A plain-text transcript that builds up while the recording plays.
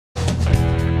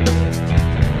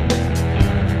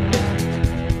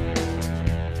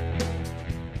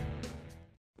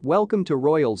Welcome to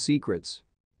Royal Secrets.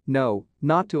 No,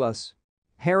 not to us.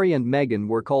 Harry and Meghan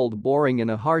were called boring in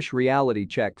a harsh reality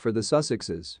check for the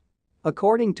Sussexes.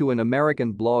 According to an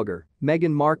American blogger,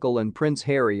 Meghan Markle and Prince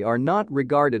Harry are not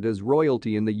regarded as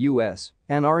royalty in the US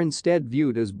and are instead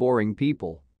viewed as boring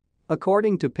people.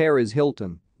 According to Perez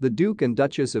Hilton, the Duke and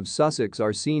Duchess of Sussex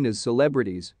are seen as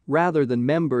celebrities rather than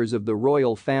members of the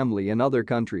royal family in other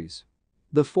countries.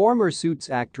 The former Suits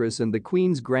actress and the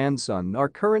Queen's grandson are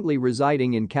currently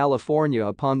residing in California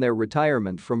upon their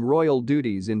retirement from royal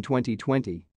duties in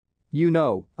 2020. "You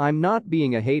know, I'm not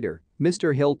being a hater,"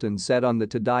 Mr. Hilton said on the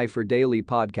To Die For Daily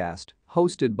podcast,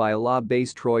 hosted by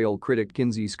law-based royal critic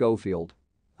Kinsey Schofield.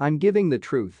 "I'm giving the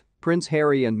truth. Prince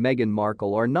Harry and Meghan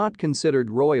Markle are not considered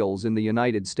royals in the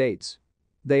United States.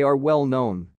 They are well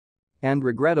known. And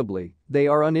regrettably, they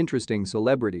are uninteresting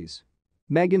celebrities.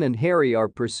 Meghan and Harry are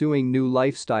pursuing new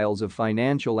lifestyles of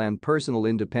financial and personal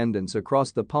independence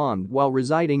across the pond while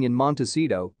residing in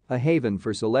Montecito, a haven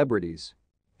for celebrities.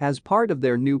 As part of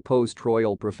their new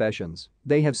post-royal professions,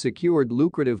 they have secured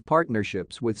lucrative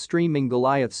partnerships with streaming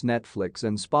Goliaths Netflix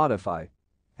and Spotify.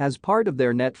 As part of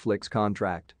their Netflix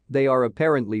contract, they are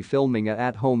apparently filming a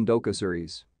at-home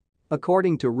docuseries.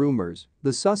 According to rumors,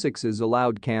 the Sussexes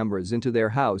allowed cameras into their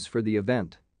house for the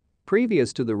event.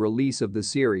 Previous to the release of the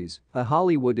series, a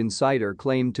Hollywood insider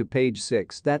claimed to Page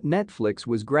Six that Netflix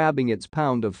was grabbing its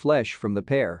pound of flesh from the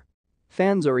pair.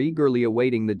 Fans are eagerly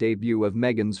awaiting the debut of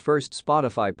Meghan's first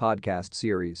Spotify podcast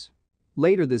series.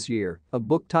 Later this year, a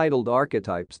book titled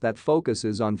Archetypes that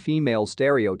focuses on female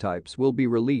stereotypes will be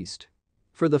released.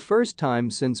 For the first time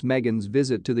since Meghan's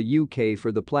visit to the UK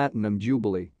for the Platinum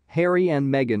Jubilee, Harry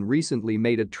and Meghan recently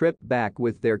made a trip back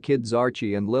with their kids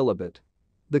Archie and Lilibet.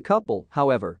 The couple,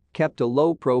 however, kept a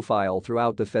low profile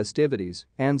throughout the festivities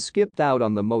and skipped out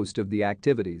on the most of the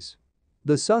activities.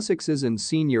 The Sussexes and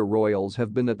senior royals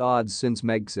have been at odds since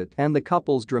Megxit and the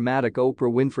couple's dramatic Oprah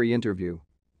Winfrey interview.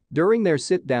 During their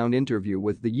sit-down interview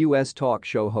with the US talk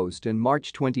show host in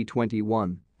March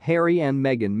 2021, Harry and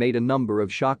Meghan made a number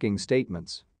of shocking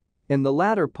statements. In the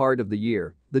latter part of the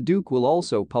year, the Duke will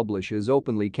also publish his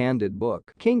openly candid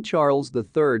book, King Charles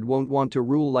III Won't Want to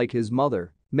Rule Like His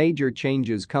Mother, Major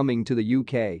Changes Coming to the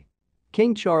UK.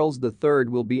 King Charles III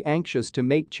will be anxious to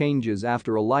make changes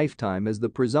after a lifetime as the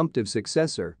presumptive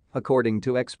successor, according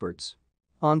to experts.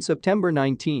 On September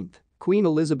 19, Queen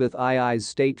Elizabeth II's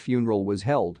state funeral was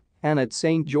held, and at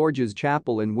St. George's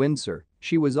Chapel in Windsor,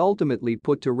 she was ultimately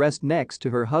put to rest next to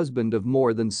her husband of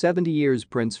more than 70 years,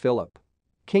 Prince Philip.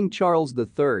 King Charles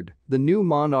III, the new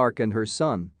monarch, and her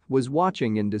son, was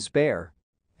watching in despair.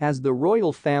 As the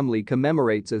royal family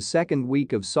commemorates a second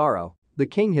week of sorrow, the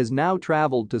king has now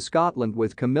traveled to Scotland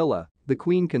with Camilla, the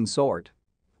queen consort.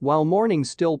 While mourning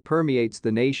still permeates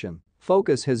the nation,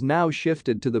 focus has now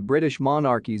shifted to the British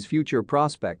monarchy's future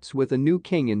prospects with a new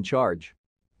king in charge.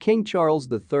 King Charles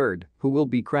III, who will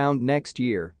be crowned next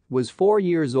year, was 4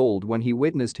 years old when he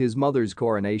witnessed his mother's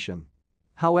coronation.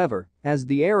 However, as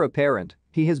the heir apparent,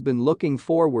 he has been looking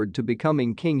forward to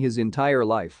becoming king his entire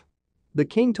life. The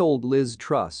king told Liz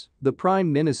Truss, the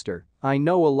Prime Minister, "I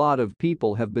know a lot of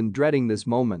people have been dreading this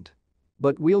moment.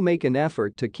 But we'll make an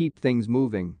effort to keep things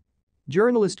moving."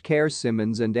 Journalist Keir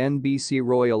Simmons and NBC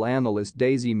royal analyst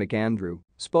Daisy McAndrew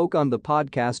spoke on the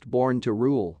podcast Born to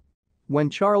Rule. When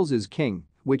Charles is King,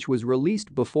 which was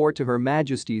released before to Her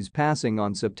Majesty's passing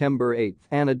on September 8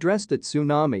 and addressed the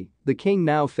tsunami the king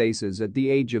now faces at the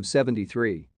age of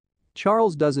 73.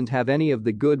 Charles doesn't have any of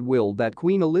the goodwill that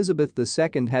Queen Elizabeth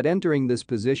II had entering this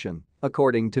position,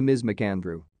 according to Ms.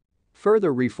 McAndrew.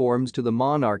 Further reforms to the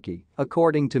monarchy,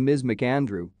 according to Ms.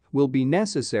 McAndrew, will be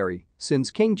necessary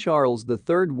since King Charles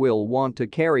III will want to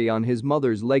carry on his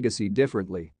mother's legacy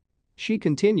differently. She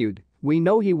continued, "We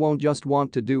know he won't just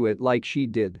want to do it like she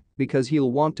did, because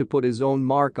he'll want to put his own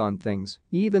mark on things,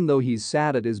 even though he's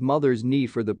sat at his mother's knee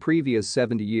for the previous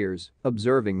 70 years,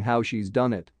 observing how she's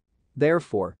done it.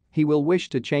 Therefore, he will wish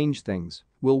to change things.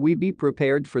 Will we be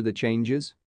prepared for the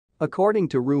changes?" According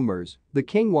to rumors, the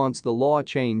king wants the law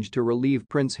changed to relieve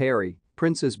Prince Harry,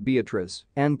 Princess Beatrice,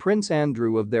 and Prince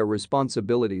Andrew of their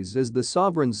responsibilities as the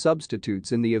sovereign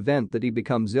substitutes in the event that he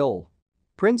becomes ill.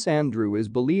 Prince Andrew is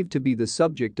believed to be the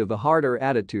subject of a harder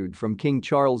attitude from King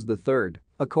Charles III,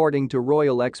 according to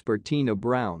royal expert Tina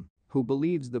Brown, who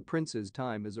believes the prince's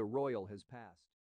time as a royal has passed.